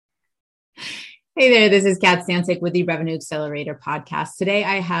Hey there, this is Kat Stancic with the Revenue Accelerator podcast. Today,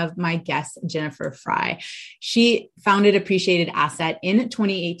 I have my guest, Jennifer Fry. She founded Appreciated Asset in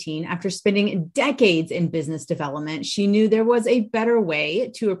 2018 after spending decades in business development. She knew there was a better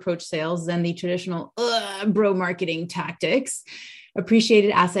way to approach sales than the traditional bro marketing tactics.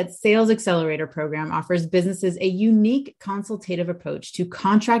 Appreciated Asset's Sales Accelerator program offers businesses a unique consultative approach to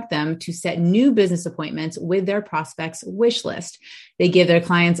contract them to set new business appointments with their prospects' wish list. They give their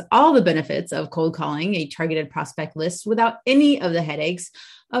clients all the benefits of cold calling a targeted prospect list without any of the headaches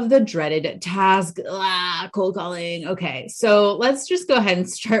of the dreaded task, cold calling. Okay, so let's just go ahead and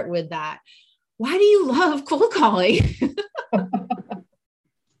start with that. Why do you love cold calling?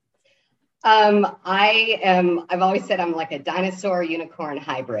 I've always said I'm like a dinosaur unicorn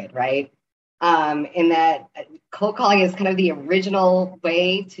hybrid, right? In that cold calling is kind of the original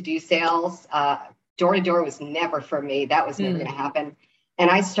way to do sales. Door to door was never for me. That was never going to happen.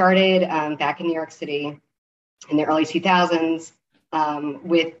 And I started back in New York City in the early 2000s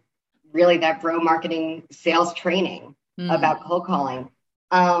with really that bro marketing sales training about cold calling.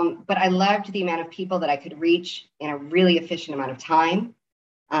 But I loved the amount of people that I could reach in a really efficient amount of time.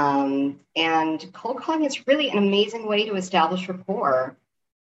 And cold calling is really an amazing way to establish rapport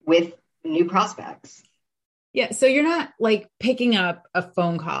with new prospects. Yeah. So you're not like picking up a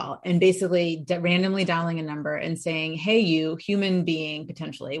phone call and basically randomly dialing a number and saying, hey, you human being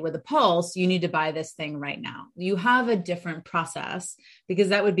potentially with a pulse, you need to buy this thing right now. You have a different process because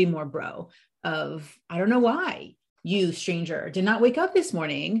that would be more bro of, I don't know why you stranger did not wake up this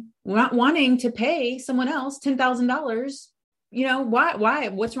morning, not wanting to pay someone else $10,000. Why,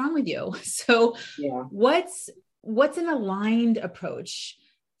 what's wrong with you? So Yeah. what's an aligned approach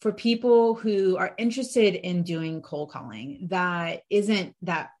for people who are interested in doing cold calling that isn't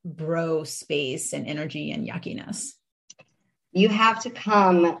that bro space and energy and yuckiness? You have to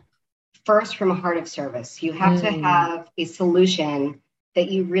come first from a heart of service. You have to have a solution that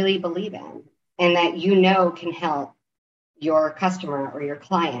you really believe in and that can help your customer or your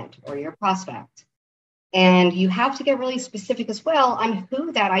client or your prospect. And you have to get really specific as well on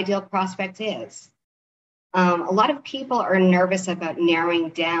who that ideal prospect is. A lot of people are nervous about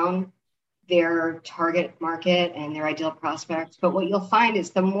narrowing down their target market and their ideal prospects. But what you'll find is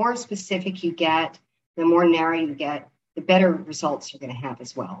the more specific you get, the more narrow you get, the better results you're going to have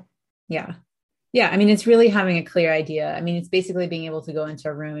as well. Yeah. Yeah. I mean, it's really having a clear idea. I mean, it's basically being able to go into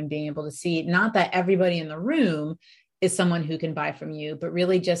a room and being able to see not that everybody in the room is someone who can buy from you, but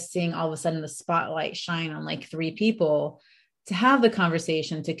really just seeing all of a sudden the spotlight shine on like three people to have the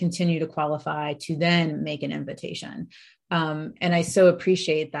conversation, to continue to qualify, to then make an invitation. And I so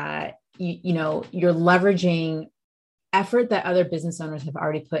appreciate that, you're leveraging effort that other business owners have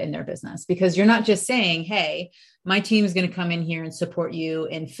already put in their business, because you're not just saying, hey, my team is going to come in here and support you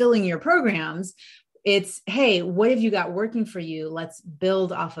in filling your programs. It's, hey, what have you got working for you? Let's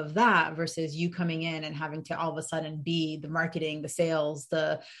build off of that versus you coming in and having to all of a sudden be the marketing, the sales,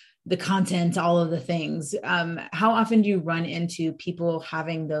 the content, all of the things. How often do you run into people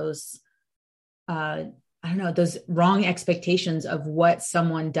having those, those wrong expectations of what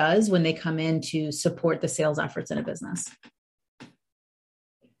someone does when they come in to support the sales efforts in a business?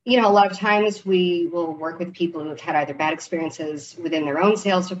 A lot of times we will work with people who have had either bad experiences within their own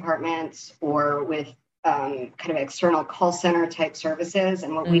sales departments or with kind of external call center type services.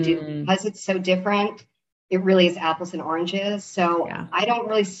 And what we do, because it's so different, it really is apples and oranges. So yeah. I don't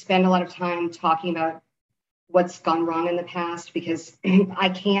really spend a lot of time talking about what's gone wrong in the past because I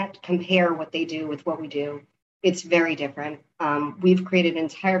can't compare what they do with what we do. It's very different. We've created an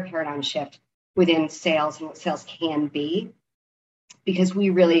entire paradigm shift within sales and what sales can be, because we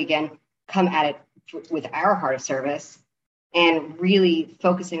really, again, come at it with our heart of service and really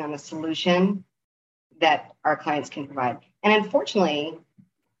focusing on the solution that our clients can provide. And unfortunately,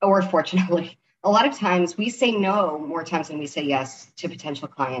 or fortunately, a lot of times we say no more times than we say yes to potential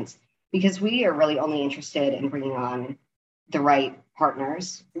clients, because we are really only interested in bringing on the right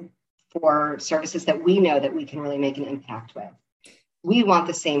partners for services that we know that we can really make an impact with. We want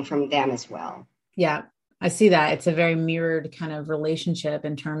the same from them as well. Yeah. I see that. It's a very mirrored kind of relationship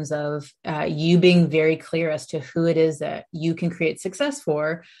in terms of you being very clear as to who it is that you can create success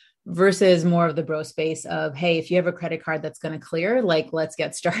for versus more of the bro space of, hey, if you have a credit card that's going to clear, like, let's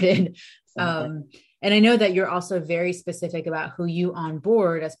get started. And I know that you're also very specific about who you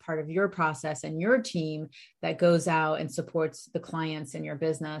onboard as part of your process and your team that goes out and supports the clients in your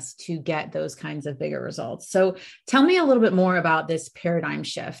business to get those kinds of bigger results. So tell me a little bit more about this paradigm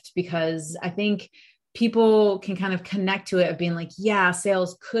shift, because I think people can kind of connect to it of being like, yeah,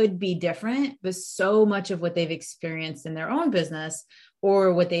 sales could be different, but so much of what they've experienced in their own business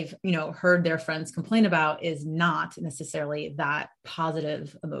or what they've, heard their friends complain about is not necessarily that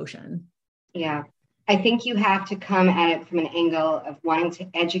positive emotion. Yeah. I think you have to come at it from an angle of wanting to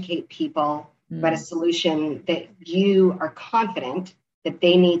educate people about a solution that you are confident that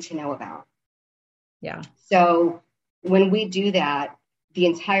they need to know about. Yeah. So when we do that, the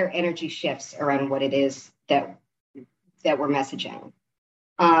entire energy shifts around what it is that we're messaging.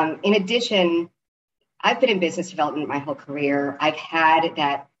 In addition, I've been in business development my whole career. I've had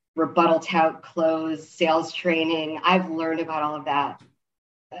that rebuttal tout, close, sales training. I've learned about all of that.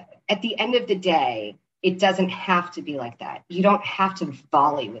 At the end of the day, it doesn't have to be like that. You don't have to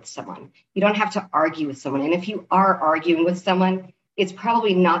volley with someone. You don't have to argue with someone. And if you are arguing with someone, it's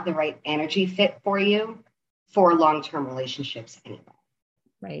probably not the right energy fit for you for long-term relationships anyway.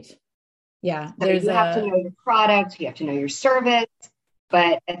 Right. Yeah. So you have to know your product, you have to know your service.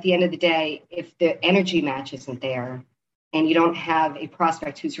 But at the end of the day, if the energy match isn't there and you don't have a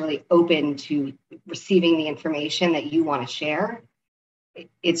prospect who's really open to receiving the information that you want to share,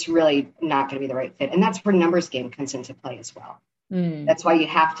 it's really not going to be the right fit. And that's where numbers game comes into play as well. That's why you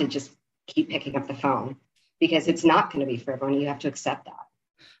have to just keep picking up the phone, because it's not going to be for everyone. You have to accept that.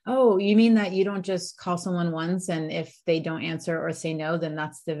 Oh, you mean that you don't just call someone once and if they don't answer or say no, then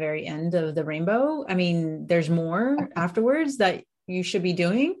that's the very end of the rainbow? I mean, there's more afterwards that you should be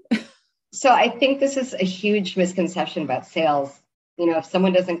doing? So I think this is a huge misconception about sales. If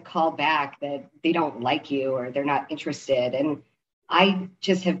someone doesn't call back, that they don't like you or they're not interested. And I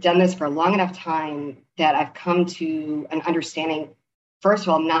just have done this for a long enough time that I've come to an understanding, first of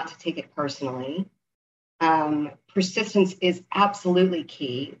all, not to take it personally. Persistence is absolutely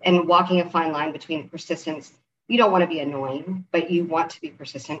key, and walking a fine line between persistence. You don't want to be annoying, but you want to be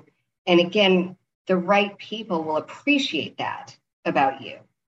persistent. And again, the right people will appreciate that about you.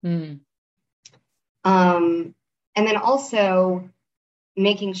 And then also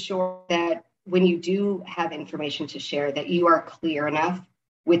making sure that when you do have information to share, that you are clear enough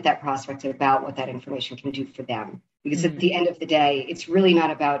with that prospect about what that information can do for them. Because at the end of the day, it's really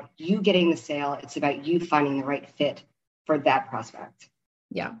not about you getting the sale. It's about you finding the right fit for that prospect.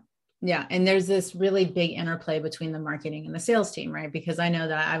 Yeah. Yeah. And there's this really big interplay between the marketing and the sales team, right? Because I know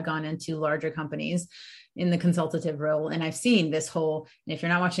that I've gone into larger companies in the consultative role, and I've seen this whole, and if you're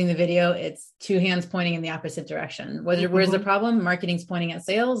not watching the video, it's two hands pointing in the opposite direction. Where's the problem? Marketing's pointing at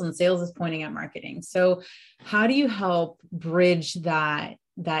sales and sales is pointing at marketing. So how do you help bridge that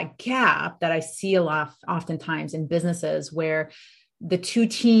gap that I see a lot oftentimes in businesses where the two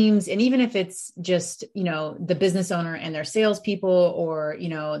teams, and even if it's just, the business owner and their salespeople, or,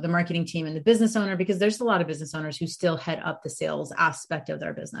 the marketing team and the business owner, because there's a lot of business owners who still head up the sales aspect of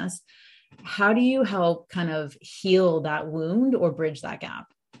their business. How do you help kind of heal that wound or bridge that gap?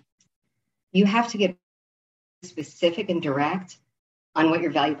 You have to get specific and direct on what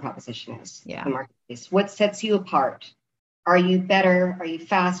your value proposition is. Yeah. In the marketplace. What sets you apart? Are you better? Are you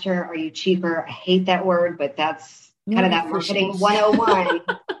faster? Are you cheaper? I hate that word, but that's kind of that marketing 101.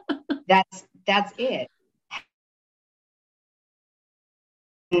 That's it.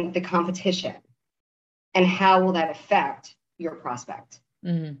 And the competition. And how will that affect your prospect?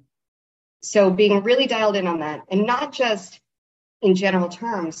 So being really dialed in on that, and not just in general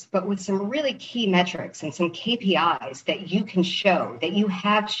terms, but with some really key metrics and some KPIs that you can show, that you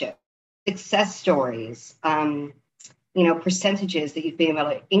have shown, success stories, percentages that you've been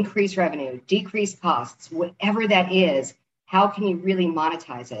able to increase revenue, decrease costs, whatever that is. How can you really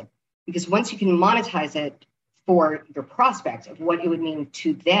monetize it? Because once you can monetize it for your prospect of what it would mean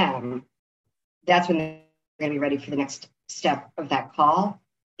to them, that's when they're going to be ready for the next step of that call,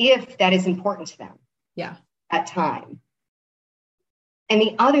 if that is important to them. Yeah. At time. And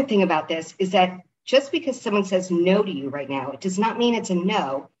the other thing about this is that just because someone says no to you right now, it does not mean it's a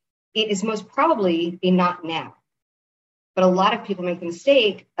no. It is most probably a not now. But a lot of people make the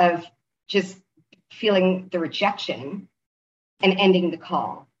mistake of just feeling the rejection and ending the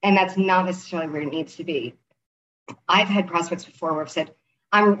call. And that's not necessarily where it needs to be. I've had prospects before where I've said,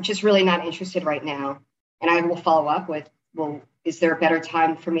 I'm just really not interested right now. And I will follow up with, well, is there a better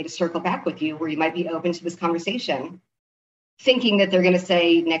time for me to circle back with you where you might be open to this conversation? Thinking that they're going to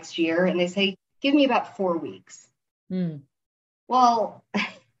say next year. And they say, give me about 4 weeks. Well,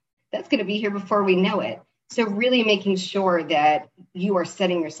 that's going to be here before we know it. So really making sure that you are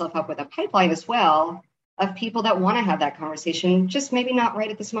setting yourself up with a pipeline as well of people that want to have that conversation, just maybe not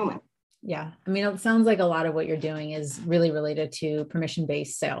right at this moment. Yeah. I mean, it sounds like a lot of what you're doing is really related to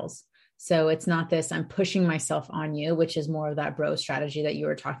permission-based sales. So it's not this, I'm pushing myself on you, which is more of that bro strategy that you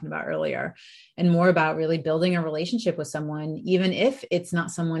were talking about earlier, and more about really building a relationship with someone, even if it's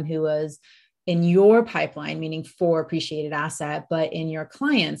not someone who was in your pipeline, meaning for appreciated asset, but in your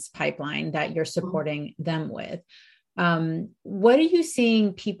client's pipeline that you're supporting them with. What are you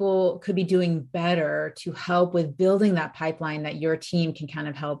seeing people could be doing better to help with building that pipeline that your team can kind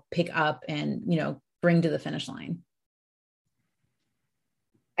of help pick up and, bring to the finish line?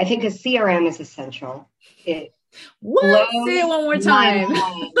 I think a CRM is essential. What? Say it one more time.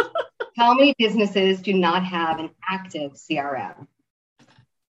 How many businesses do not have an active CRM?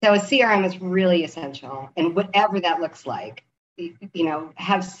 So a CRM is really essential. And whatever that looks like,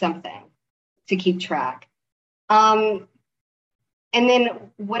 have something to keep track. And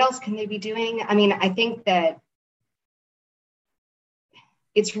then what else can they be doing? I mean, I think that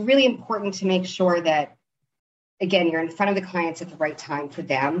it's really important to make sure that, again, you're in front of the clients at the right time for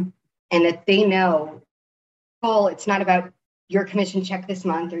them, and that they know, it's not about your commission check this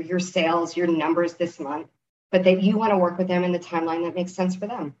month or your sales, your numbers this month, but that you want to work with them in the timeline that makes sense for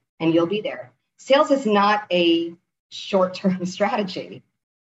them, and you'll be there. Sales is not a short-term strategy.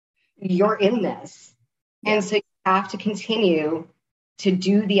 You're in this. And so you have to continue to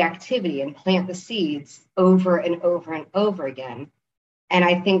do the activity and plant the seeds over and over and over again. And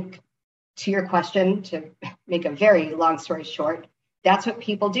I think, to your question, to make a very long story short, that's what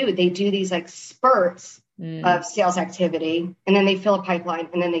people do. They do these like spurts of sales activity, and then they fill a pipeline,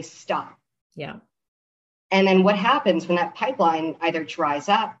 and then they stop. Yeah. And then what happens when that pipeline either dries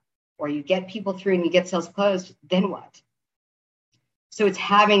up or you get people through and you get sales closed, then what? So it's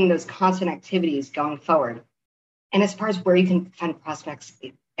having those constant activities going forward. And as far as where you can find prospects,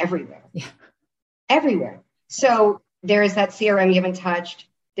 everywhere. Yeah. Everywhere. So there's that CRM you haven't touched.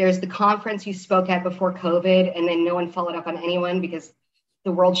 There's the conference you spoke at before COVID, and then no one followed up on anyone because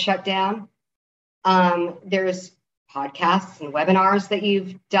the world shut down. There's podcasts and webinars that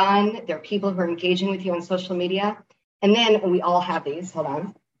you've done. There are people who are engaging with you on social media. And then we all have these. Hold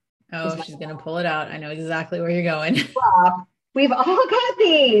on. Oh, she's going to pull it out. I know exactly where you're going. We've all got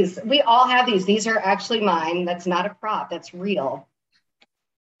these. We all have these. These are actually mine. That's not a prop. That's real.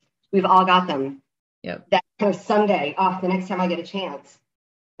 We've all got them. Yep. That kind of someday, the next time I get a chance.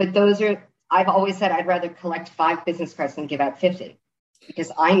 But I've always said I'd rather collect 5 business cards than give out 50,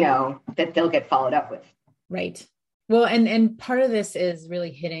 because I know that they'll get followed up with. Right. Well, and part of this is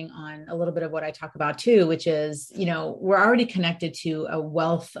really hitting on a little bit of what I talk about too, which is, we're already connected to a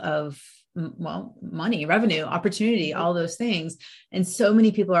wealth of money, revenue, opportunity, all those things. And so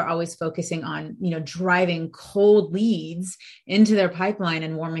many people are always focusing on, driving cold leads into their pipeline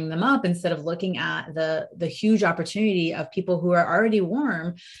and warming them up, instead of looking at the huge opportunity of people who are already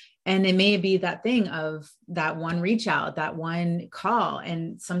warm. And it may be that thing of that one reach out, that one call.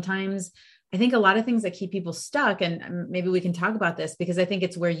 And sometimes I think a lot of things that keep people stuck, and maybe we can talk about this, because I think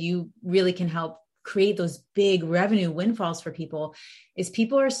it's where you really can help create those big revenue windfalls for people, is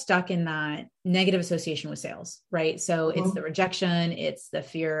people are stuck in that negative association with sales, right? So it's the rejection, it's the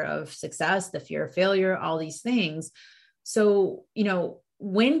fear of success, the fear of failure, all these things. So,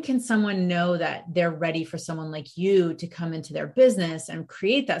 when can someone know that they're ready for someone like you to come into their business and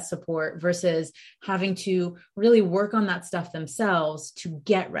create that support, versus having to really work on that stuff themselves to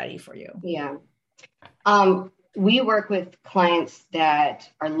get ready for you? Yeah. We work with clients that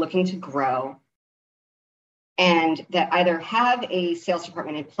are looking to grow, and that either have a sales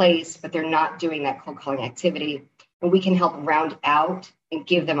department in place, but they're not doing that cold calling activity. And we can help round out and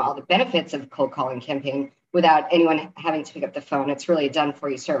give them all the benefits of a cold calling campaign without anyone having to pick up the phone. It's really a done for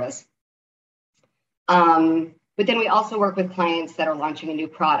you service. But then we also work with clients that are launching a new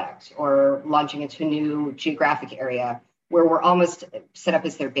product or launching into a new geographic area, where we're almost set up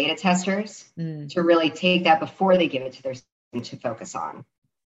as their beta testers to really take that before they give it to their team to focus on.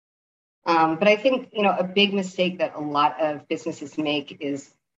 But I think, a big mistake that a lot of businesses make is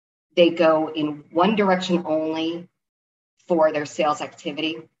they go in one direction only for their sales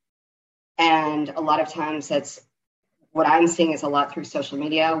activity. And a lot of times that's what I'm seeing is a lot through social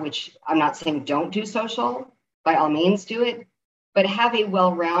media, which I'm not saying don't do social, by all means do it, but have a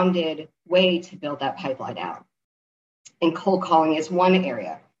well-rounded way to build that pipeline out. And cold calling is one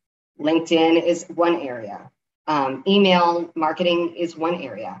area. LinkedIn is one area. Email marketing is one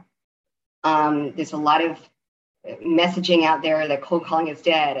area. There's a lot of messaging out there that cold calling is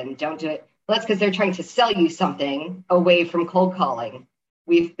dead and don't do it. Well, that's because they're trying to sell you something away from cold calling.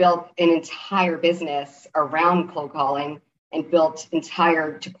 We've built an entire business around cold calling and built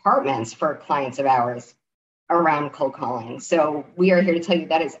entire departments for clients of ours around cold calling. So we are here to tell you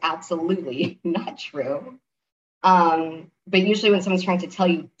that is absolutely not true. But usually when someone's trying to tell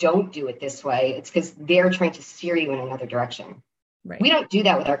you don't do it this way, it's because they're trying to steer you in another direction. Right. We don't do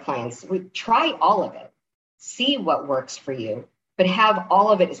that with our clients. We try all of it, see what works for you, but have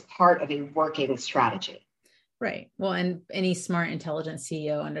all of it as part of a working strategy. Right. Well, and any smart, intelligent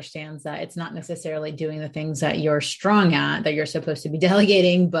CEO understands that it's not necessarily doing the things that you're strong at, that you're supposed to be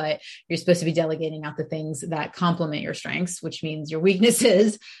delegating, but you're supposed to be delegating out the things that complement your strengths, which means your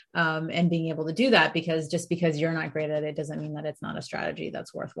weaknesses, and being able to do that, because just because you're not great at it doesn't mean that it's not a strategy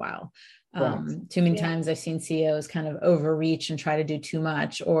that's worthwhile. Too many times I've seen CEOs kind of overreach and try to do too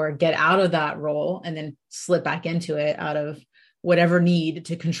much, or get out of that role and then slip back into it out of whatever need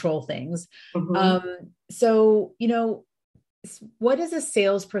to control things. So, what does a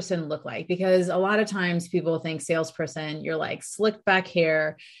salesperson look like? Because a lot of times people think salesperson, you're like slicked back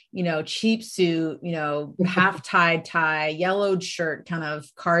hair, cheap suit, half tied tie, yellowed shirt, kind of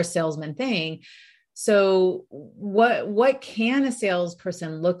car salesman thing. So what can a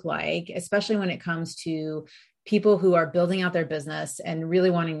salesperson look like, especially when it comes to people who are building out their business and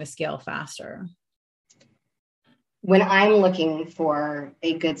really wanting to scale faster? When I'm looking for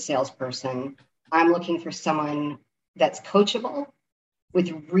a good salesperson, I'm looking for someone that's coachable, with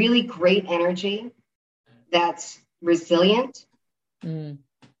really great energy, that's resilient,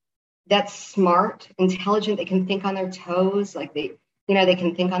 that's smart, intelligent. They can think on their toes, like they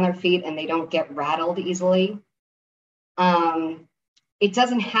can think on their feet and they don't get rattled easily. It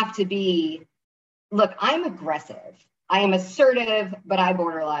doesn't have to be, look, I'm aggressive. I am assertive, but I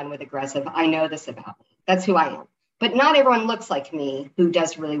borderline with aggressive. I know this about me. That's who I am. But not everyone looks like me who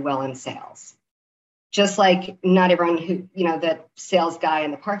does really well in sales. Just like not everyone who, the sales guy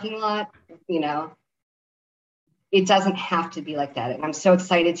in the parking lot, it doesn't have to be like that. And I'm so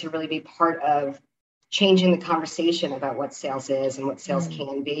excited to really be part of changing the conversation about what sales is and what sales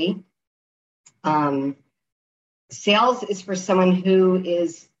can be. Sales is for someone who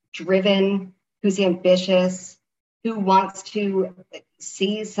is driven, who's ambitious, who wants to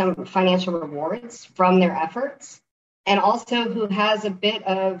see some financial rewards from their efforts, and also who has a bit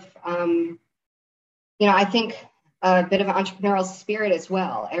of, I think a bit of an entrepreneurial spirit as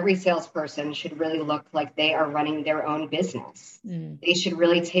well. Every salesperson should really look like they are running their own business. They should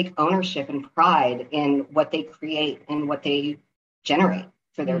really take ownership and pride in what they create and what they generate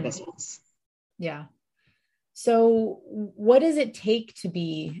for their business. Yeah. So what does it take to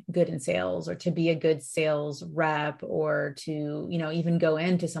be good in sales, or to be a good sales rep, or to, even go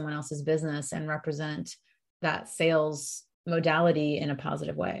into someone else's business and represent that sales modality in a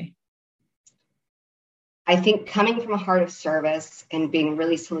positive way? I think coming from a heart of service and being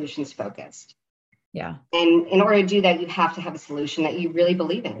really solutions focused. Yeah. And in order to do that, you have to have a solution that you really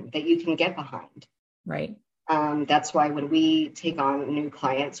believe in, that you can get behind. Right. That's why when we take on new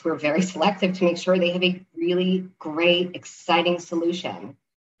clients, we're very selective to make sure they have a really great, exciting solution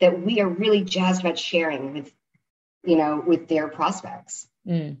that we are really jazzed about sharing with their prospects.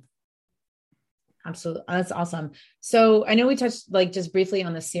 Absolutely. That's awesome. So I know we touched just briefly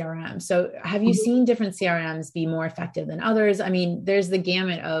on the CRM. So have you seen different CRMs be more effective than others? I mean, there's the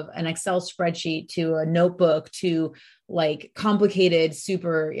gamut of an Excel spreadsheet to a notebook to complicated,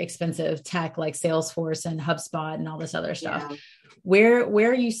 super expensive tech like Salesforce and HubSpot and all this other stuff. Yeah.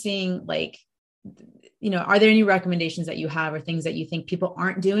 Where are you seeing are there any recommendations that you have, or things that you think people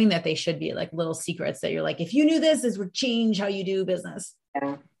aren't doing that they should be, like little secrets that you're like, if you knew this would change how you do business?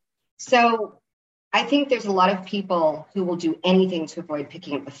 Yeah. So I think there's a lot of people who will do anything to avoid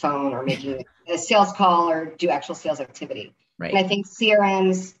picking up the phone or making a sales call or do actual sales activity. Right. And I think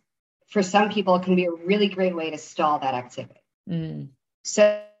CRMs, for some people, can be a really great way to stall that activity.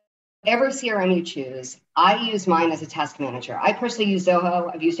 So every CRM you choose, I use mine as a task manager. I personally use Zoho.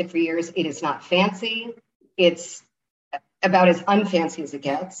 I've used it for years. It is not fancy. It's about as unfancy as it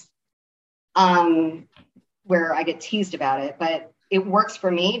gets, where I get teased about it. But it works for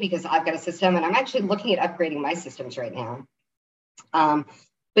me because I've got a system, and I'm actually looking at upgrading my systems right now.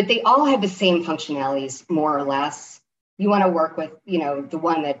 But they all have the same functionalities, more or less. You want to work with, the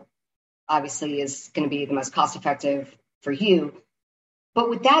one that obviously is going to be the most cost effective for you. But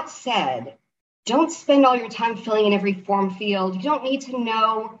with that said, don't spend all your time filling in every form field. You don't need to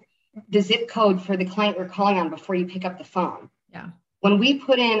know the zip code for the client you're calling on before you pick up the phone. Yeah. When we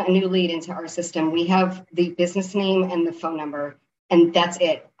put in a new lead into our system, we have the business name and the phone number. And that's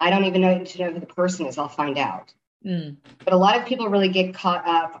it. I don't even need to know who the person is. I'll find out. But a lot of people really get caught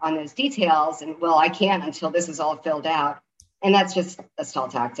up on those details. And, I can't until this is all filled out. And that's just a stall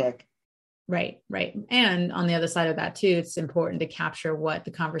tactic. Right. And on the other side of that, too, it's important to capture what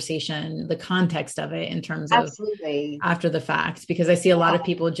the conversation, the context of it in terms of after the fact, because I see a lot of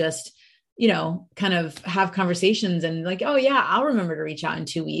people just, kind of have conversations and oh, yeah, I'll remember to reach out in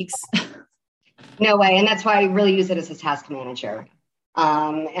 2 weeks. No way. And that's why I really use it as a task manager.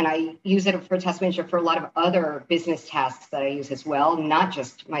 And I use it for task manager for a lot of other business tasks that I use as well, not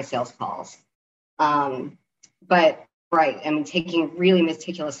just my sales calls. But right, I mean, taking really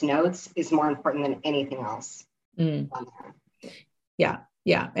meticulous notes is more important than anything else. Mm. Yeah.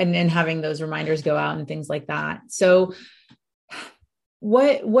 Yeah. And having those reminders go out and things like that. So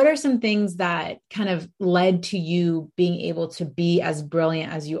what are some things that kind of led to you being able to be as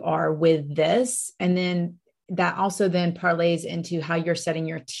brilliant as you are with this? And then that also then parlays into how you're setting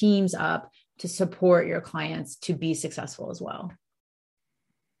your teams up to support your clients to be successful as well.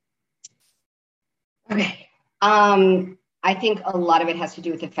 Okay. I think a lot of it has to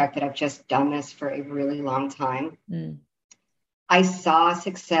do with the fact that I've just done this for a really long time. Mm. I saw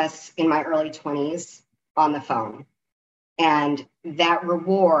success in my early 20s on the phone. And that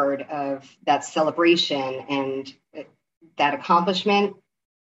reward of that celebration and that accomplishment,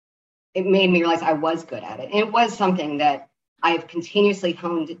 it made me realize I was good at it. And it was something that I've continuously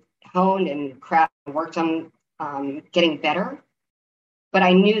honed and crafted and worked on getting better. But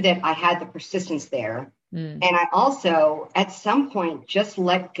I knew that I had the persistence there. Mm. And I also, at some point, just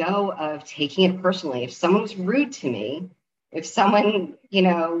let go of taking it personally. If someone was rude to me, if someone,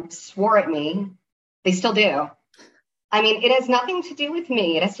 swore at me, they still do. I mean, it has nothing to do with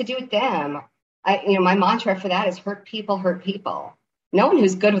me. It has to do with them. My mantra for that is hurt people, hurt people. No one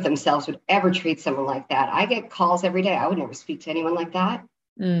who's good with themselves would ever treat someone like that. I get calls every day. I would never speak to anyone like that.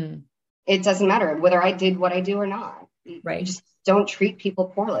 Mm. It doesn't matter whether I did what I do or not. Right. You just don't treat people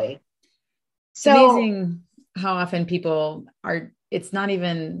poorly. It's amazing how often people are, it's not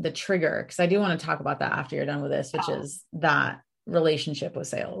even the trigger, because I do want to talk about that after you're done with this, which is that relationship with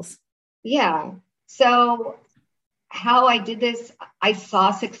sales. Yeah. So how I did this, I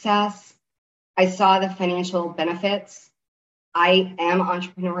saw success. I saw the financial benefits. I am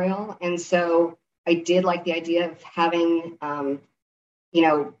entrepreneurial. And so I did like the idea of having,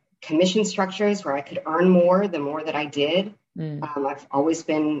 commission structures where I could earn more the more that I did. Mm. I've always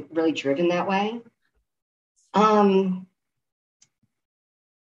been really driven that way. But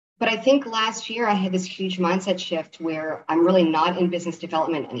I think last year I had this huge mindset shift where I'm really not in business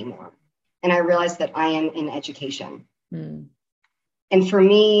development anymore. And I realized that I am in education. Mm. And for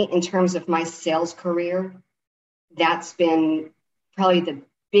me, in terms of my sales career, that's been probably the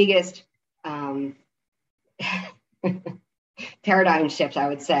biggest paradigm shift, I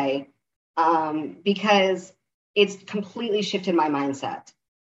would say, because it's completely shifted my mindset.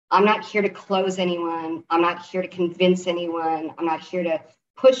 I'm not here to close anyone. I'm not here to convince anyone. I'm not here to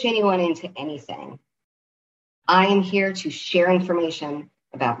push anyone into anything. I am here to share information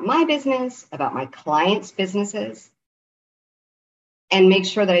about my business, about my clients' businesses, and make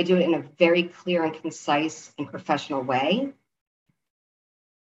sure that I do it in a very clear and concise and professional way.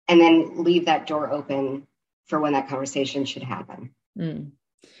 And then leave that door open for when that conversation should happen. Mm.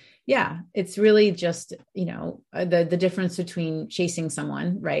 Yeah, it's really just, the difference between chasing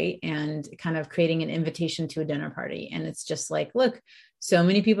someone, right, and kind of creating an invitation to a dinner party. And it's just like, look, so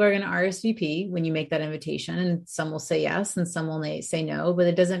many people are going to RSVP when you make that invitation, and some will say yes and some will say no, but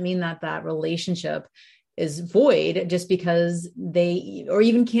it doesn't mean that that relationship is void just because they, or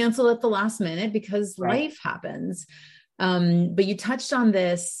even cancel at the last minute because life happens. But you touched on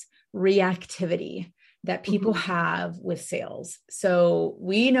this reactivity that people have with sales. So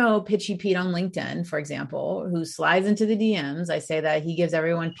we know Pitchy Pete on LinkedIn, for example, who slides into the DMs. I say that he gives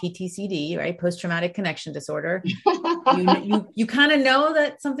everyone PTCD, right? Post-traumatic connection disorder. You kind of know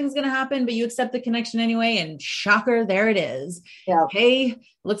that something's going to happen, but you accept the connection anyway. And shocker, there it is. Yeah. Hey,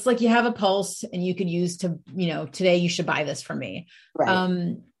 looks like you have a pulse and you could use to, today you should buy this from me.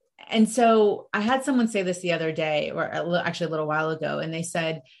 Right. And so I had someone say this the other day, or actually a little while ago, and they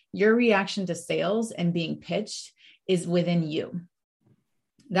said, your reaction to sales and being pitched is within you.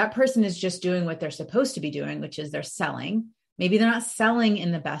 That person is just doing what they're supposed to be doing, which is they're selling. Maybe they're not selling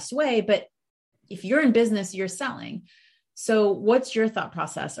in the best way, but if you're in business, you're selling. So what's your thought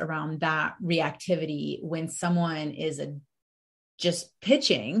process around that reactivity when someone is just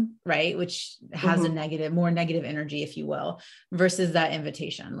pitching, right? Which has a more negative energy, if you will, versus that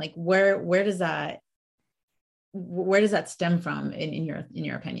invitation. Like where does that stem from in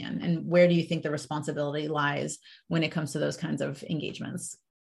your opinion? And where do you think the responsibility lies when it comes to those kinds of engagements?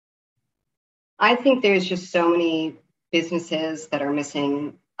 I think there's just so many businesses that are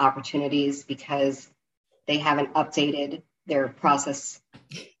missing opportunities because they haven't updated their process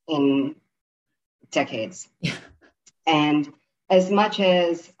in decades. Yeah. And as much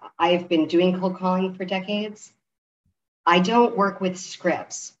as I've been doing cold calling for decades, I don't work with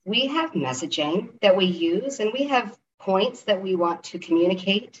scripts. We have messaging that we use and we have points that we want to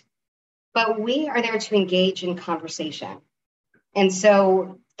communicate, but we are there to engage in conversation. And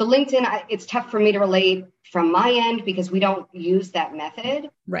so the LinkedIn, it's tough for me to relate from my end because we don't use that method.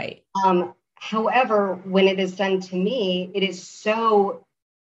 Right. However, when it is done to me, it is so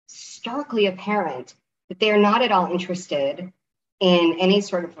starkly apparent that they are not at all interested in any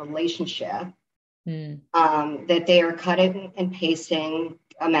sort of relationship, that they are cutting and pasting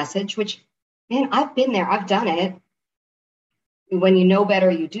a message, which, man, I've been there. I've done it. When you know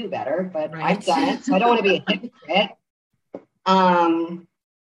better, you do better, but right. I've done it. So I don't want to be a hypocrite.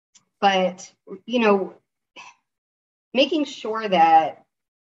 But, you know, making sure that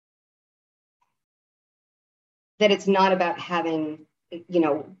it's not about having, you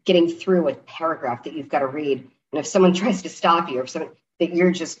know, getting through a paragraph that you've got to read. And if someone tries to stop you, or someone that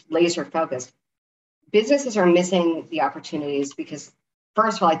you're just laser focused, businesses are missing the opportunities because,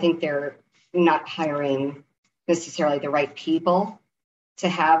 first of all, I think they're not hiring necessarily the right people to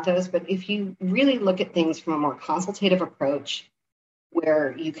have those. But if you really look at things from a more consultative approach,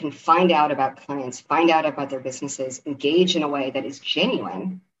 where you can find out about clients, find out about their businesses, engage in a way that is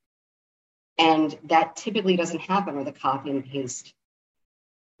genuine, and that typically doesn't happen with a copy and paste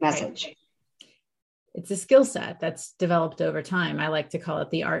message. Right. It's a skill set that's developed over time. I like to call it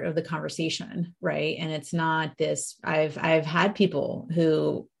the art of the conversation, right? And it's not this, I've had people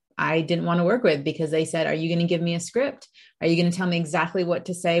who I didn't want to work with because they said, are you going to give me a script? Are you going to tell me exactly what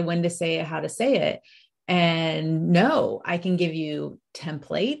to say, when to say it, how to say it? And no, I can give you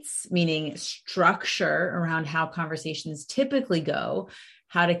templates, meaning structure around how conversations typically go,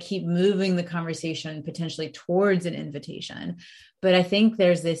 how to keep moving the conversation potentially towards an invitation. But I think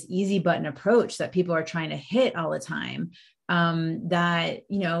there's this easy button approach that people are trying to hit all the time, that,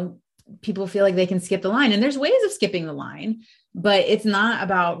 you know, people feel like they can skip the line, and there's ways of skipping the line, but it's not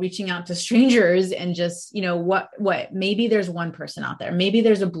about reaching out to strangers and just, you know, what, maybe there's one person out there, maybe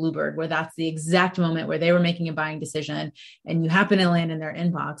there's a bluebird where that's the exact moment where they were making a buying decision and you happen to land in their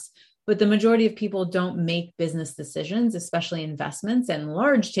inbox. But the majority of people don't make business decisions, especially investments and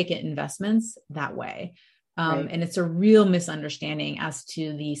large ticket investments, that way. Right. And it's a real misunderstanding as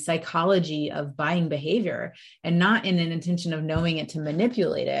to the psychology of buying behavior, and not in an intention of knowing it to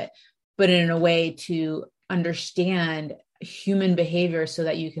manipulate it, but in a way to understand human behavior so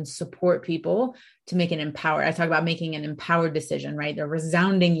that you can support people to make an empowered. I talk about making an empowered decision, right? A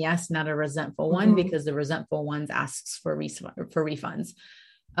resounding yes, not a resentful one, because the resentful ones asks for refunds.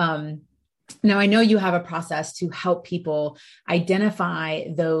 Now, I know you have a process to help people identify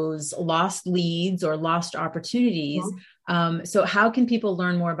those lost leads or lost opportunities. So how can people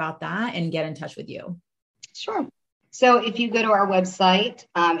learn more about that and get in touch with you? Sure. So if you go to our website,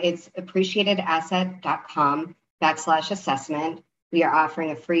 it's appreciatedasset.com/assessment. We are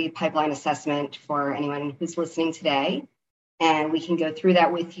offering a free pipeline assessment for anyone who's listening today. And we can go through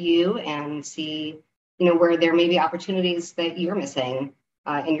that with you and see, you know, where there may be opportunities that you're missing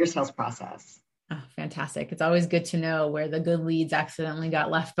in your sales process. Oh, fantastic. It's always good to know where the good leads accidentally got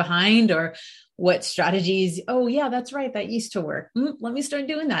left behind, or what strategies. Oh yeah, that's right. That used to work. Let me start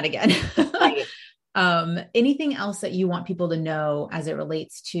doing that again. Right. Anything else that you want people to know as it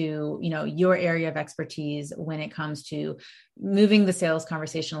relates to, you know, your area of expertise when it comes to moving the sales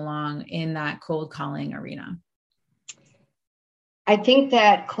conversation along in that cold calling arena? I think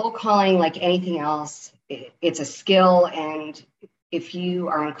that cold calling, like anything else, it's a skill. And if you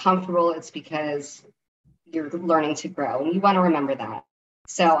are uncomfortable, it's because you're learning to grow, and you want to remember that.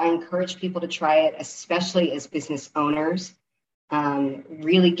 So I encourage people to try it, especially as business owners.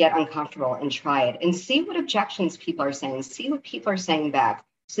 Really get uncomfortable and try it and see what objections people are saying, see what people are saying back,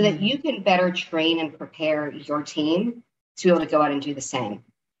 so that you can better train and prepare your team to be able to go out and do the same.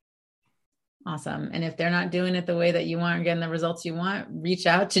 Awesome. And if they're not doing it the way that you want or getting the results you want, reach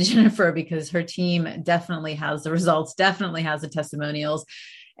out to Jennifer, because her team definitely has the results, definitely has the testimonials.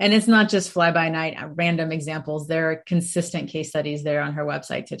 And it's not just fly by night random examples. There are consistent case studies there on her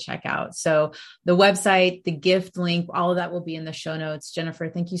website to check out. So the website, the gift link, all of that will be in the show notes. Jennifer,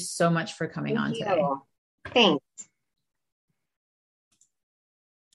 thank you so much for coming on today. Thanks.